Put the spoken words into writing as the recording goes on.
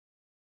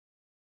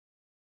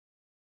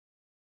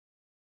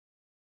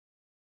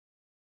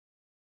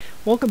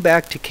Welcome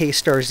back to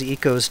Kstars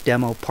Ekos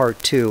Demo Part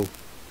 2.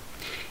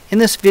 In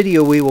this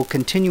video we will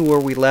continue where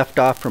we left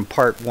off from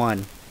Part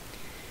 1.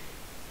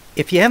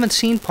 If you haven't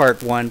seen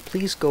Part 1,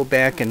 please go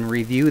back and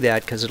review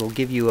that because it'll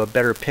give you a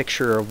better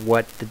picture of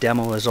what the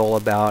demo is all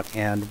about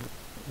and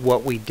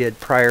what we did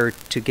prior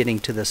to getting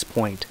to this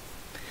point.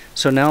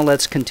 So now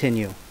let's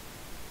continue.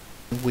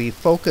 We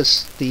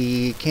focus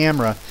the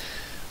camera.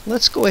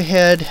 Let's go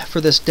ahead for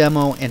this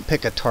demo and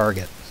pick a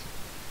target.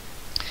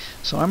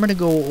 So I'm going to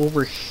go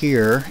over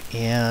here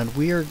and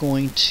we are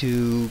going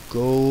to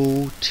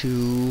go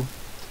to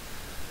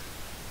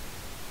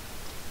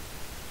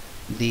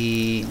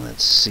the,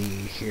 let's see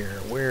here,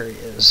 where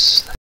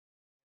is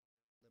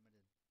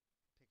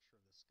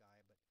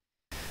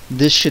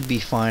this? Should be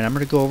fine. I'm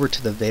going to go over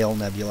to the Veil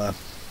Nebula.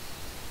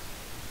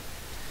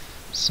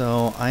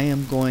 So I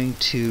am going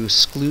to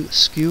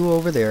skew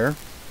over there.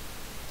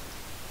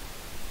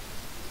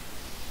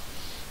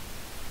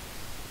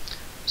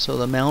 So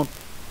the mount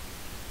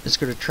is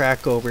going to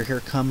track over. Here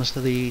comes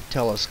the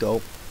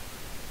telescope.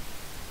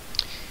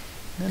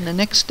 And the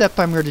next step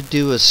I'm going to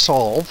do is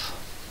solve.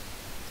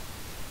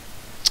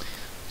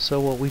 So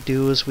what we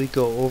do is we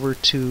go over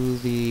to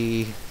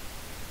the,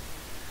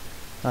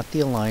 not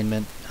the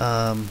alignment,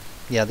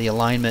 the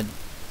alignment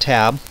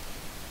tab,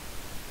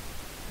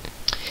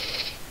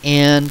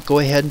 and go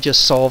ahead and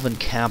just solve and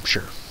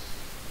capture.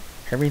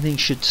 Everything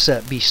should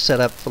be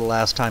set up for the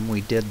last time we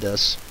did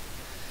this.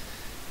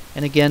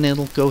 And again,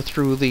 it'll go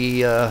through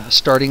the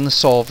starting the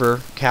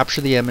solver,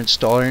 capture the image,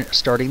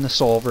 starting the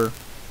solver,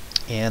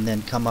 and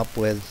then come up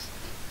with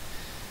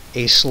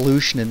a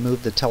solution and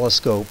move the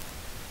telescope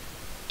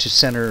to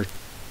center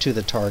to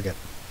the target.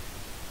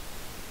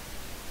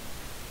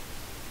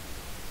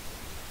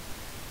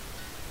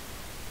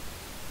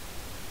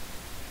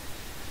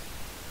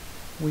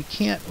 We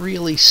can't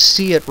really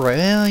see it right.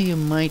 Well, you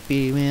might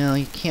be, well,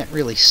 you can't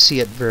really see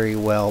it very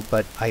well,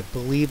 but I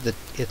believe that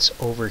it's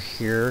over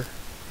here.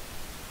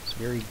 It's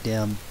very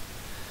dim,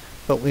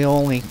 but we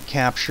only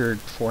captured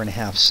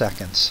 4.5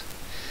 seconds.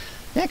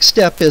 Next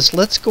step is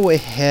let's go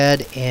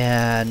ahead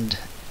and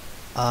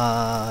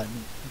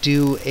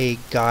do a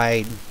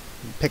guide,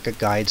 pick a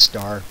guide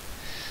star.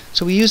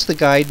 So we use the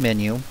guide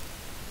menu.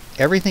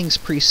 Everything's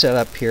pre-set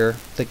up here.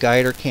 The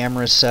guider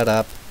camera is set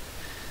up.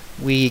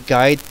 We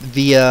guide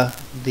via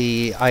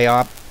the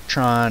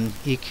Ioptron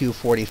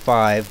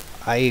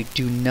EQ45. I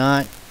do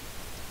not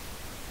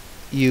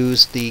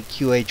use the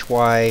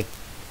QHY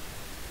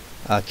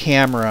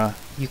camera.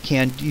 You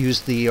can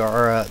use the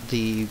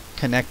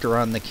connector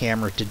on the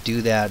camera to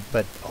do that,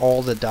 but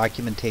all the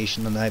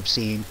documentation that I've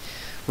seen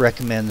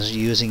recommends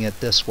using it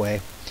this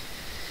way.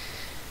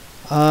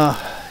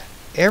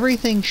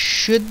 Everything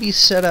should be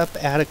set up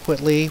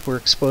adequately. We're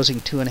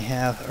exposing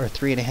 2.5 or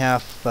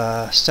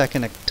 3.5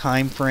 second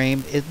time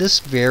frame. This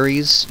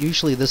varies.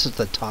 Usually this is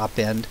the top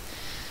end.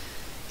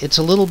 It's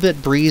a little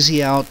bit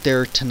breezy out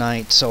there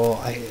tonight, so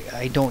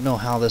I don't know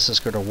how this is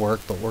going to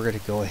work, but we're going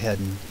to go ahead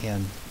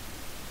and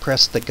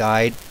press the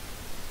guide.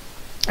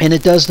 And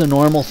it does the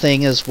normal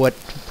thing is what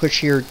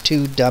Push Here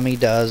 2 dummy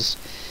does,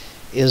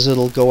 is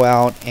it'll go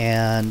out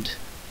and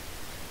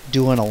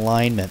do an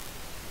alignment.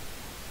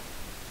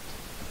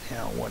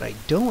 Now what I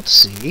don't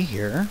see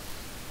here,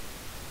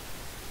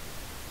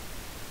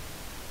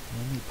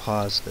 let me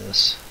pause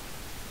this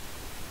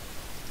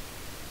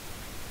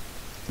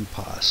and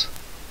pause.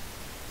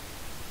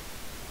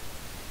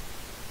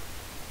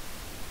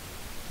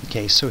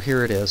 Okay, so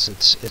here it is.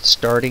 It's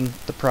starting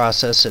the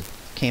process. It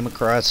came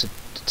across, it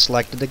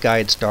selected the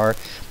guide star.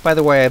 By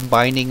the way, I'm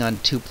binding on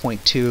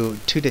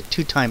 2.2,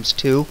 2 times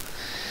 2.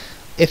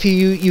 If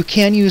you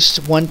can use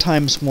 1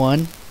 times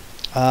 1,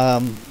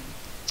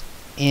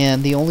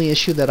 and the only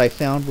issue that I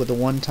found with the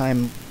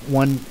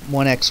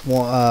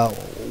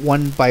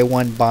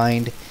 1x1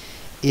 bind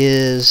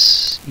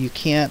is you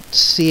can't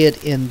see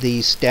it in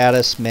the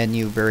status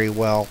menu very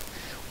well,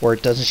 or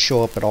it doesn't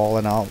show up at all,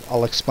 and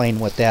I'll explain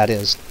what that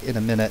is in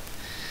a minute.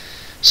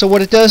 So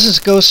what it does is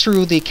it goes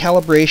through the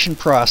calibration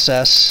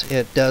process.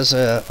 It does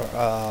a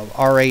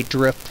RA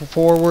drift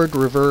forward,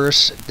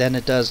 reverse, then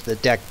it does the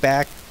deck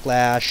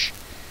backlash,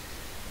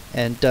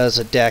 and does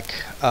a deck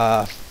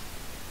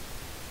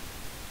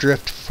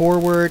drift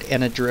forward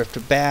and a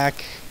drift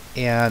back,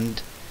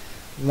 and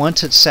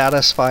once it's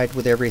satisfied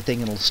with everything,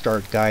 it'll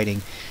start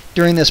guiding.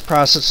 During this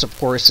process, of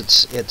course,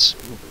 it's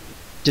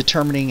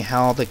determining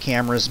how the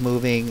camera is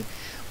moving,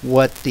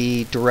 what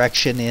the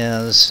direction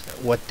is,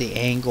 what the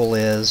angle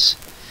is,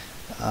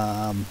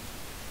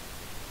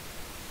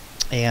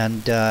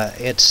 and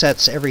it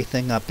sets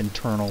everything up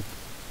internal,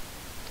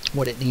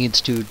 what it needs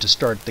to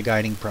start the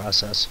guiding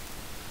process.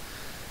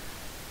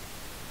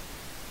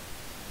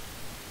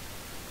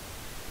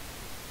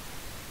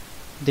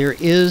 There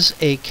is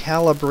a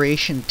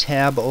calibration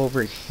tab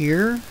over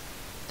here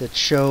that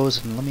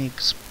shows, and let me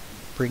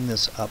bring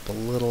this up a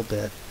little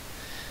bit,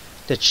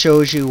 that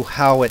shows you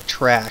how it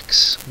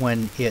tracks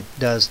when it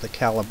does the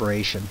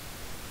calibration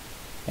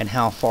and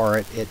how far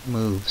it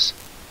moves.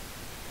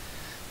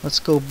 Let's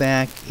go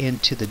back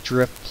into the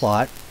drift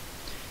plot.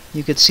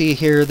 You can see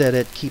here that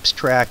it keeps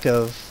track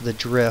of the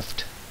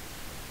drift.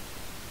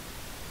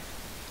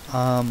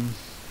 And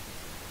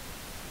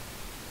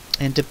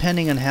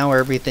depending on how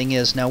everything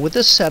is. Now with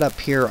this setup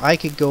here, I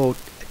could go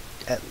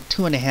at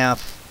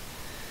 2.5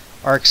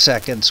 arc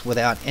seconds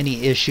without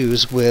any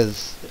issues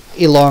with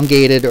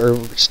elongated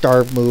or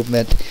starved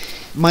movement.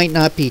 It might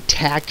not be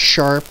tack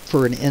sharp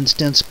for an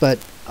instance, but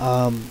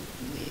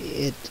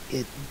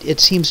it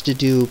seems to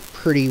do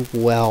pretty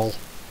well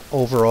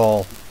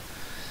overall.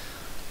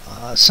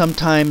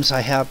 Sometimes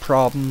I have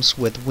problems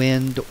with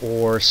wind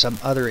or some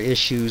other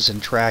issues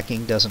and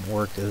tracking doesn't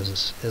work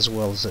as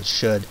well as it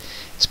should.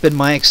 It's been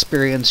my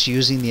experience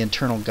using the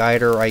internal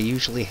guider. I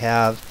usually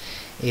have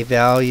a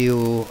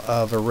value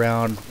of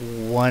around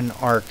 1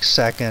 arc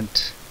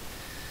second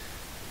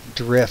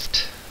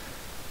drift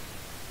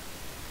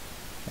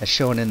as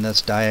shown in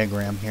this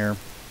diagram here,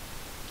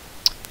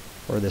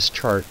 or this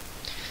chart.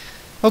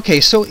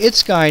 Okay, so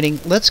it's guiding.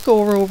 Let's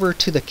go over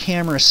to the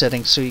camera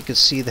settings so you can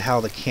see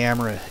how the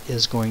camera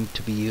is going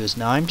to be used.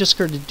 Now I'm just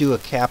going to do a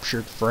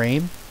captured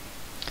frame,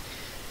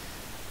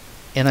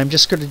 and I'm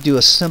just going to do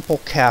a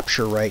simple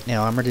capture right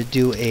now. I'm going to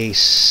do a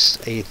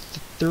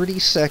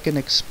 30-second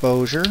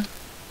exposure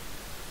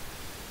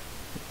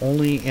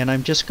only, and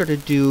I'm just going to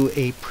do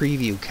a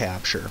preview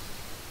capture.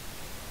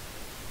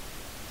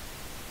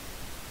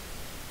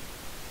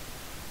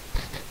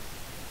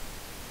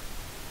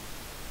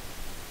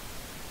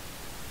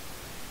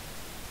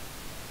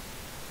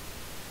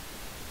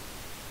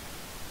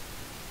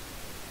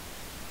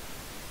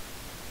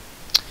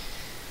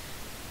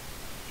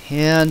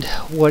 And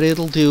what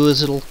it'll do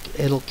is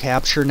it'll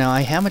capture. Now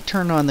I haven't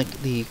turned on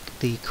the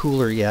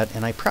cooler yet,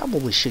 and I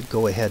probably should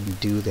go ahead and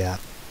do that.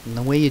 And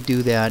the way you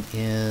do that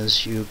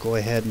is you go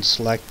ahead and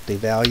select the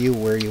value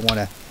where you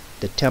want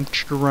the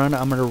temperature to run.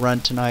 I'm going to run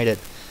tonight at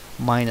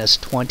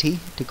 -20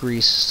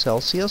 degrees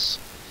Celsius.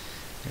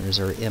 There's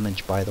our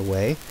image, by the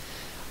way.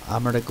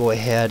 I'm going to go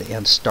ahead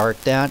and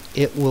start that.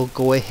 It will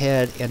go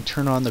ahead and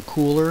turn on the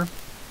cooler.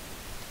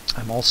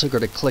 I'm also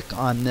going to click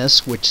on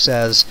this, which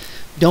says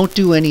don't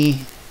do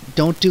any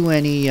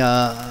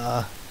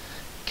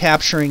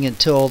capturing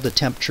until the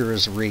temperature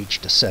is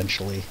reached,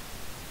 essentially.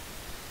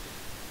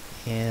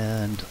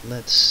 And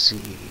let's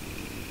see.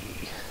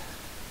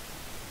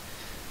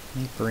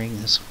 Let me bring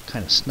this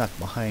kind of snuck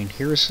behind.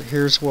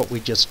 Here's what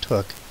we just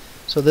took.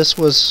 So this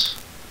was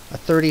a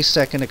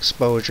 30-second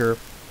exposure,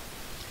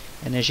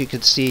 and as you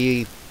can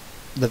see,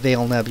 the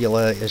Veil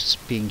Nebula is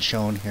being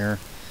shown here.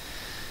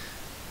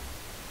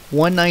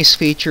 One nice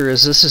feature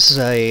is this is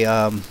a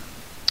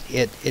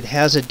it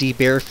has a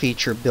debear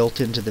feature built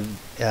into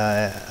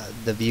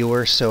the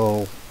viewer,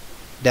 so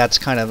that's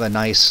kind of a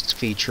nice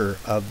feature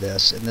of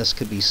this, and this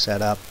could be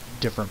set up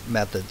different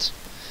methods.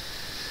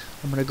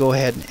 I'm going to go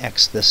ahead and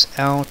X this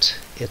out.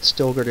 It's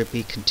still going to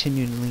be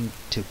continuing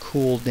to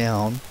cool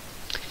down,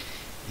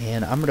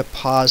 and I'm going to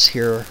pause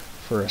here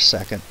for a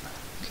second.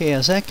 Okay,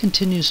 as that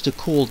continues to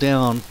cool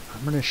down,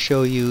 I'm going to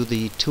show you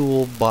the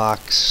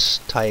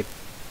toolbox type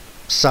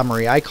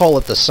summary. I call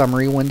it the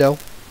summary window.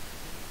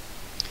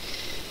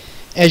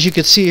 As you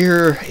can see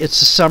here,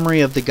 it's a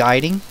summary of the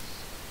guiding,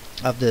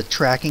 of the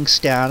tracking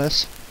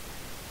status,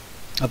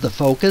 of the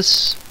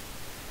focus,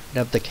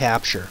 and of the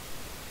capture.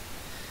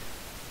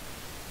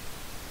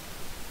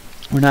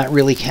 We're not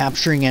really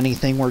capturing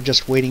anything, we're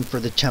just waiting for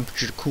the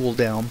temperature to cool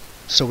down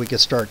so we can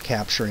start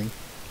capturing.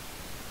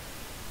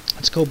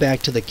 Let's go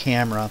back to the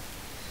camera.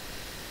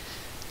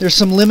 There's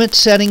some limit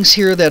settings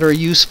here that are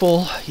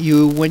useful.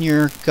 When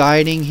you're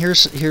guiding,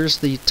 here's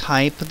the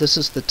type. This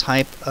is the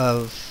type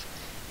of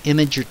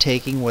image you're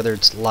taking, whether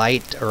it's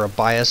light or a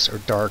bias or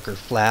dark or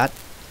flat.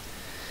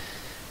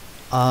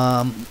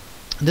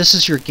 This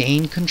is your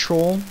gain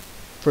control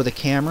for the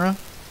camera.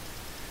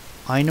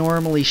 I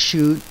normally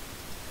shoot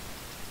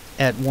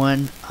at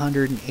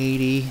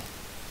 180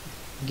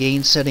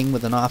 gain setting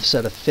with an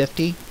offset of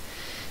 50.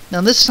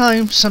 Now this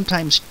time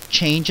sometimes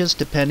changes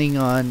depending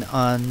on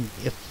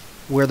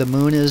where the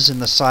moon is in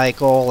the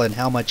cycle and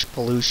how much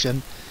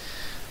pollution,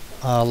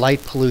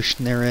 light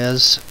pollution there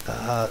is.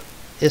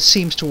 It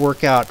seems to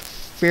work out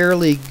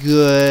fairly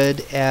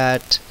good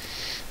at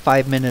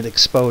 5-minute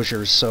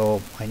exposures,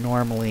 so I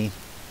normally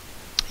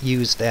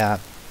use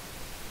that.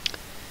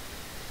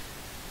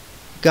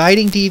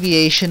 Guiding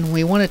deviation,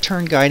 we want to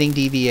turn guiding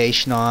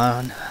deviation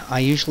on. I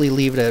usually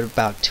leave it at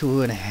about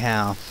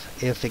 2.5.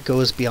 If it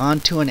goes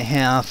beyond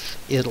 2.5,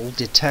 it'll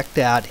detect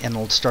that and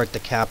it'll start the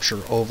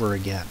capture over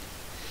again.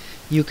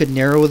 You could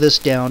narrow this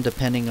down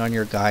depending on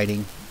your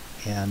guiding,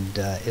 and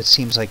it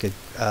seems like a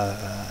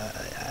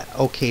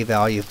okay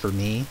value for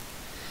me.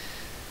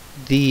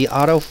 The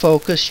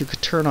autofocus, you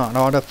could turn on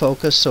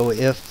autofocus, so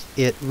if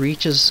it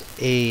reaches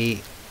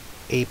a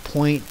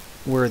point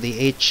where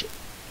the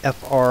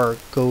HFR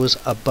goes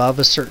above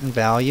a certain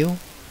value,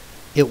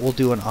 it will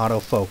do an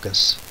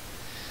autofocus.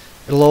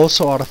 It'll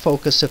also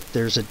autofocus if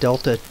there's a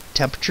delta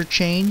temperature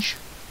change,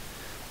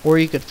 or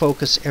you could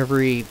focus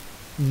every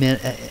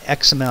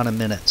X amount of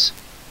minutes.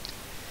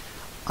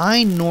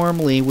 I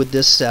normally, with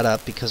this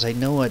setup, because I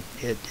know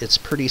it's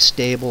pretty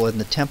stable and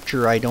the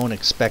temperature I don't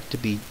expect to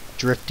be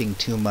drifting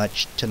too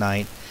much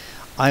tonight,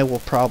 I will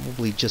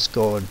probably just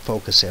go and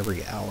focus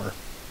every hour,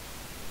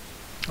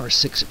 or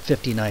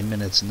 59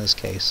 minutes in this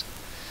case.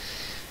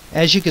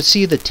 As you can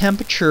see, the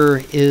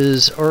temperature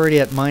is already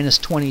at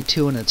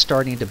 -22 and it's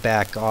starting to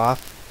back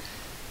off.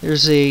 There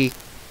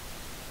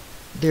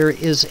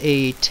is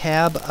a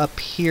tab up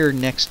here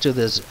next to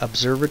this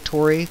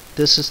observatory.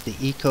 This is the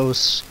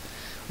Ekos,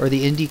 or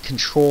the Indi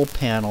control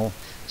panel.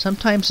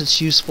 Sometimes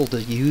it's useful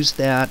to use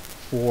that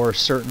for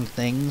certain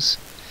things.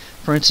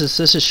 For instance,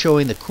 this is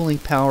showing the cooling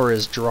power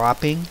is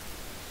dropping,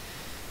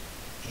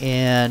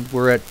 and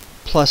we're at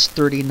plus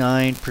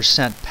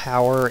 39%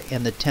 power,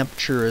 and the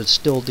temperature is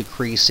still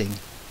decreasing.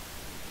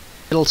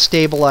 It'll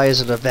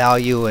stabilize at a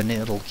value, and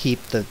it'll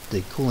keep the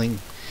cooling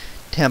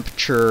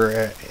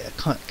temperature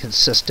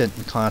consistent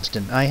and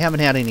constant. I haven't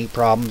had any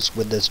problems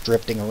with this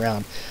drifting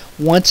around.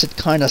 Once it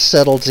kind of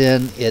settles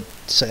in,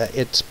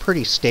 it's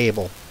pretty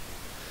stable.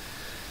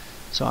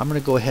 So I'm going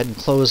to go ahead and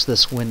close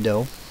this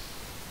window.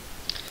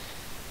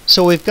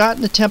 So we've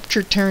gotten the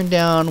temperature turned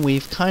down.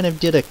 We've kind of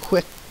did a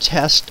quick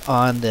test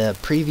on the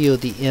preview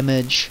of the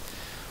image.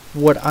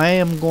 What I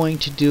am going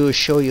to do is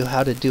show you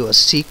how to do a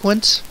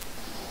sequence,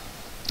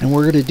 and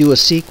we're going to do a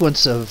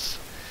sequence of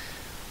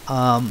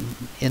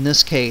in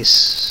this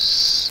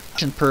case,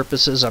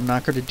 purposes, I'm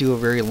not going to do a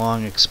very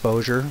long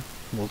exposure.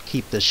 We'll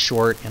keep this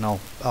short, and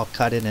I'll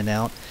cut in and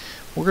out.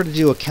 We're going to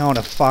do a count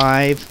of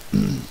 5,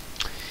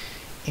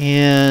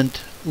 and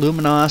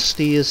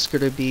luminosity is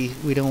going to be,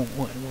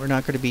 we're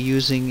not going to be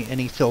using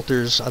any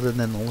filters other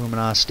than the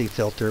luminosity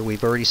filter.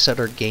 We've already set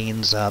our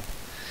gains up.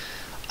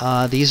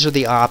 These are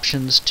the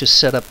options to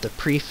set up the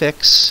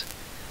prefix,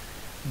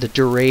 the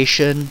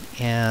duration,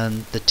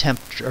 and the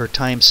temperature or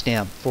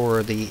timestamp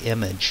for the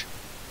image.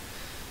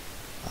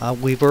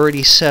 We've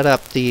already set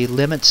up the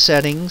limit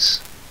settings,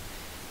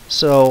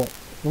 so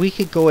we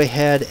could go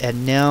ahead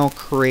and now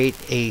create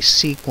a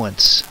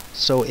sequence.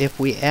 So if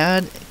we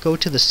go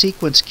to the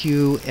sequence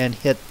queue and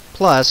hit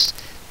plus,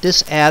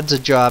 this adds a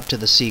job to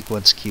the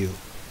sequence queue.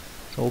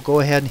 So we'll go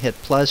ahead and hit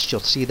plus.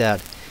 You'll see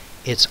that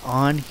it's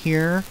on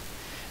here.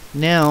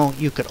 Now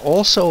you could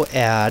also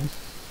add,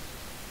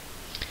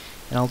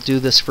 and I'll do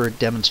this for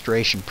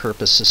demonstration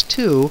purposes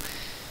too.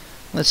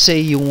 Let's say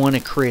you want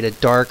to create a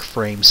dark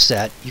frame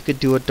set. You could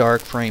do a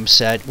dark frame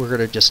set. We're going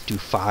to just do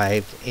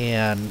 5,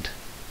 and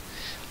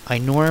I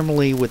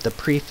normally, with the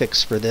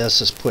prefix for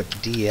this, is put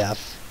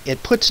DF.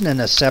 It puts it in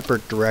a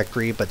separate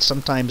directory, but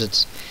sometimes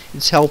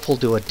it's helpful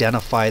to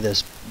identify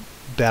this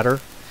better.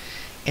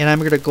 And I'm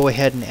going to go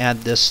ahead and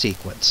add this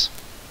sequence.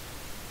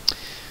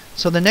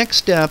 So the next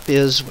step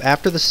is,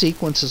 after the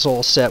sequence is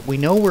all set, we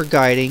know we're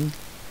guiding,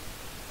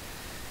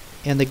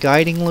 and the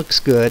guiding looks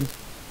good.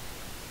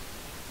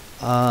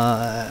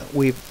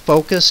 We've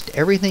focused,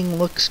 everything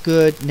looks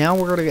good. Now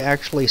we're going to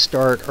actually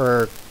start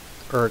our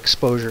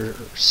exposure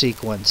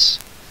sequence.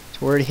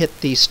 So we're going to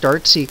hit the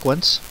start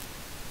sequence,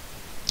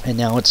 and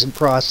now it's in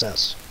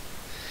process.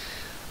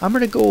 I'm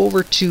going to go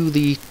over to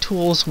the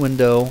tools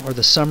window, or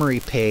the summary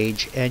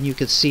page, and you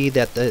can see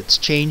that it's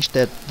changed,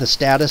 that the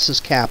status is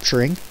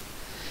capturing.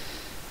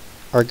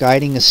 Our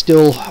guiding is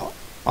still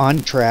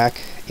on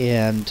track,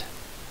 and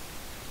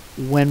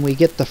when we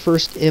get the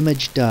first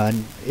image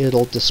done,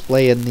 it'll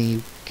display in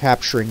the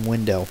capturing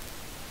window.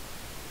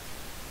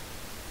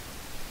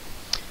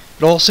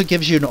 It also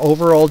gives you an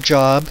overall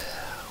job.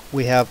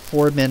 We have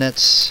 4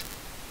 minutes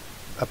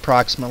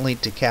approximately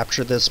to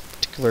capture this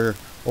particular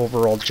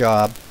overall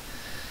job.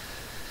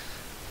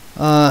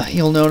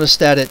 You'll notice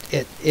that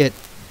it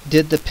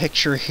did the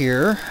picture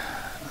here.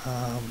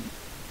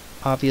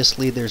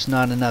 Obviously there's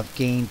not enough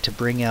gain to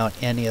bring out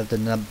any of the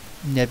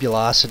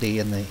nebulosity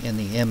in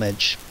the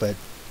image, but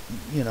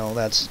you know,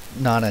 that's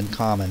not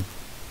uncommon,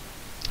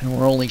 and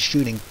we're only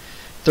shooting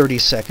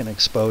 30-second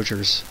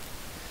exposures.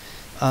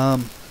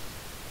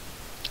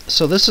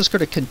 So this is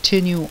going to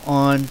continue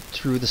on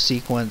through the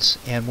sequence,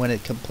 and when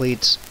it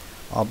completes,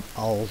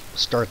 I'll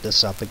start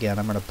this up again.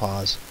 I'm going to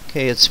pause.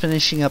 Okay, it's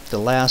finishing up the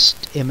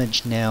last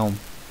image now.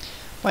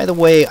 By the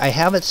way, I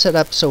have it set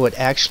up so it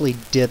actually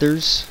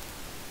dithers,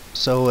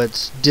 so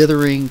it's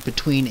dithering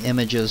between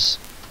images,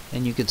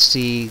 and you can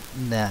see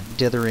that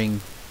dithering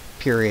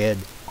period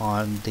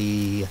on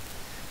the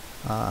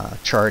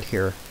chart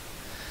here.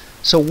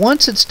 So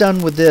once it's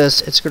done with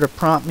this, it's going to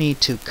prompt me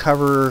to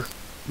cover,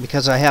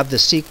 because I have the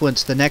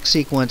sequence, the next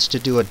sequence, to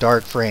do a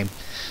dark frame.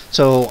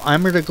 So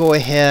I'm going to go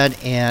ahead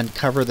and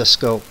cover the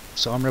scope.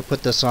 So I'm going to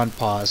put this on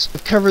pause.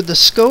 I've covered the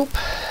scope,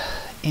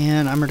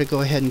 and I'm going to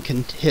go ahead and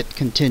hit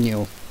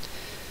continue,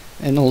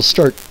 and it'll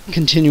start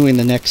continuing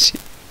the next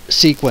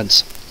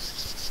sequence.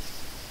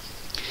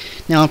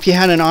 Now if you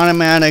had an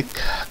automatic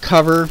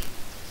cover,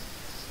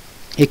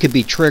 it could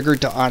be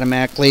triggered to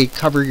automatically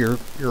cover your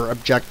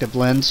objective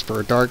lens for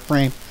a dark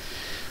frame.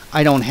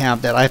 I don't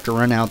have that. I have to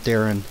run out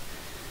there and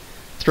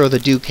throw the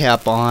dew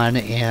cap on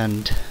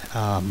and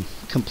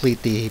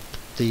complete the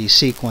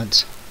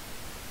sequence.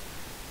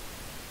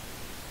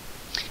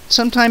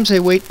 Sometimes I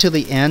wait till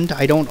the end.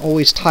 I don't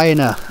always tie in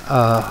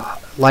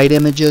light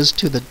images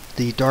to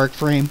the dark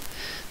frame.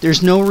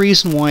 There's no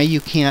reason why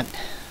you can't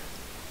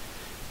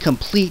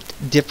complete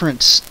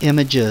different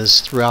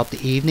images throughout the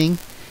evening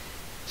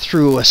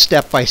through a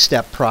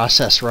step-by-step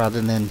process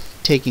rather than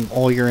taking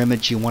all your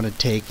image you want to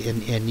take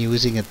and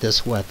using it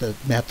this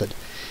method.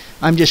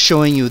 I'm just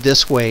showing you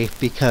this way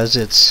because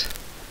it's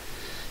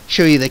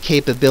show you the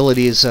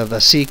capabilities of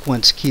a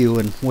sequence queue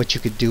and what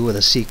you could do with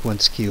a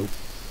sequence queue.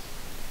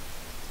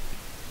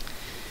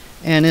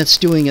 And it's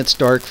doing its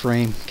dark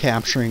frame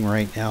capturing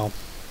right now.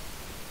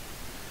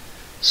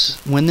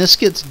 When this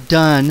gets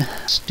done,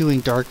 it's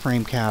doing dark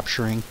frame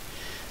capturing,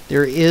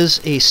 there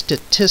is a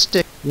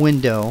statistic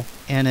window,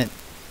 and it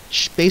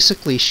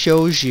basically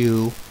shows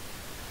you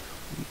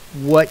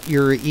what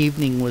your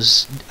evening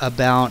was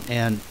about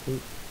and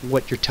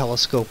what your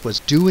telescope was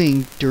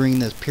doing during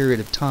this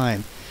period of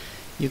time.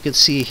 You can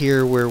see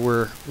here where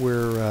we're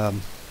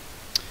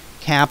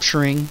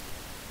capturing.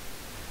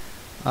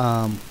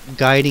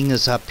 Guiding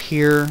is up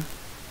here.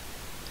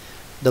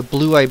 The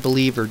blue, I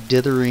believe, are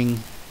dithering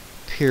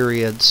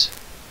periods,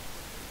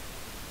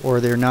 or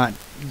they're not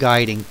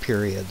guiding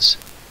periods.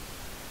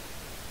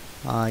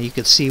 You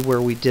could see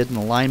where we did an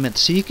alignment.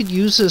 So you could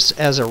use this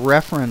as a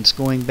reference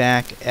going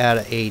back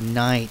at a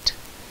night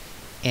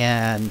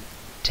and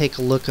take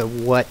a look at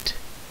what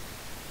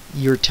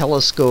your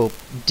telescope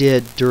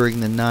did during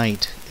the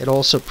night. It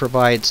also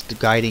provides the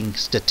guiding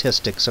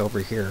statistics over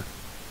here.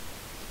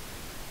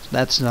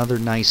 That's another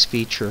nice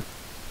feature.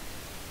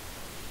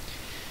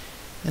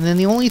 And then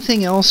the only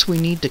thing else we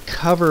need to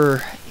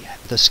cover,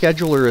 the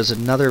scheduler is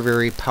another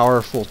very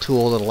powerful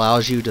tool that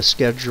allows you to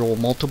schedule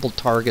multiple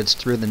targets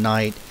through the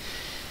night.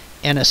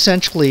 And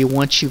essentially,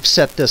 once you've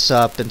set this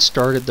up and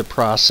started the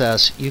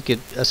process, you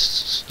could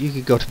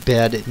go to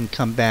bed and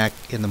come back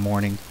in the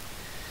morning,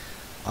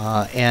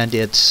 and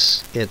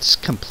it's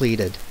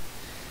completed.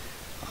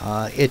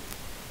 It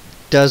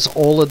does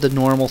all of the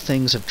normal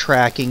things of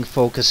tracking,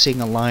 focusing,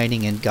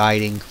 aligning, and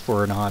guiding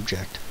for an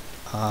object,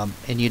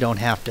 and you don't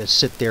have to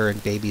sit there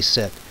and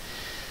babysit.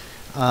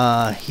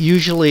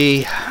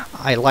 Usually,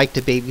 I like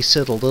to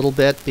babysit a little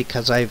bit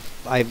because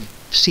I've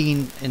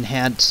seen and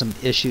had some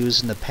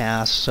issues in the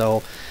past.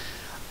 So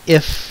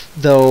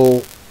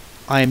though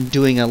I'm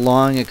doing a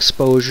long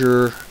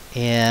exposure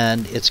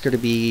and it's going to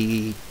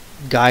be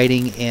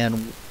guiding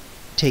and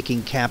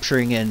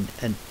capturing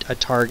a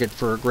target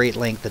for a great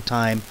length of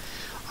time,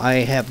 I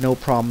have no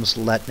problems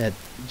letting it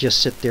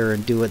just sit there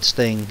and do its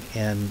thing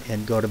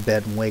and go to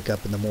bed and wake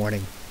up in the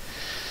morning.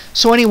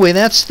 So anyway,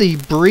 that's the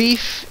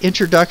brief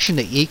introduction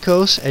to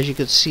Ekos. As you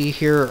can see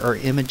here, our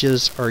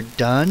images are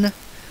done.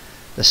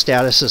 The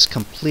status is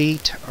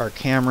complete. Our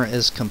camera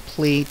is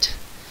complete.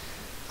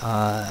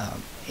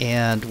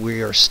 And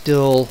we are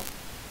still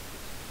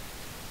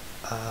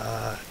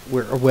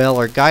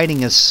our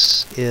guiding is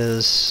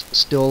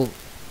still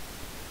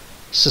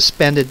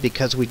suspended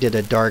because we did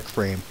a dark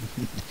frame.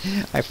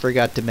 I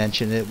forgot to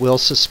mention it will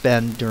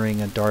suspend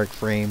during a dark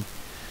frame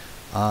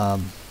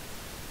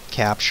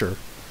capture,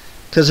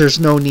 because there's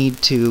no need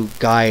to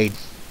guide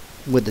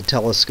with the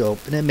telescope,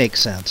 and it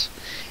makes sense.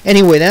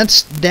 Anyway,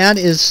 that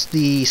is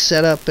the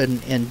setup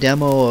and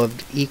demo of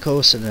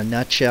Ekos in a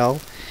nutshell.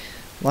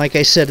 Like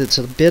I said, it's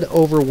a bit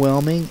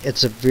overwhelming.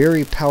 It's a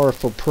very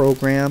powerful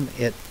program.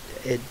 It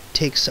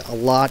takes a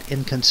lot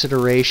in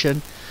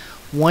consideration.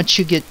 Once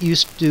you get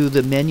used to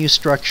the menu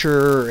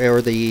structure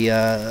or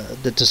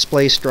the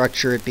display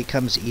structure, it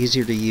becomes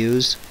easier to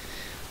use.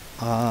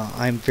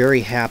 I'm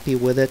very happy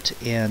with it,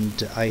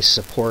 and I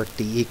support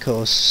the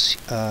Ekos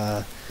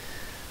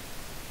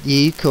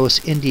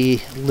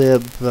Indi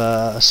Lib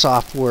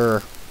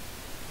software.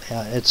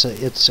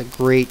 It's a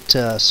great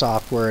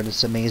software, and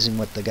it's amazing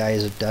what the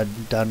guys have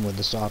done with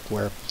the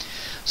software.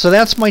 So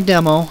that's my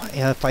demo.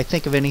 If I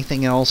think of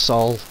anything else,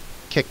 I'll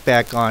kick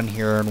back on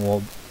here and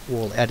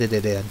we'll edit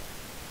it in.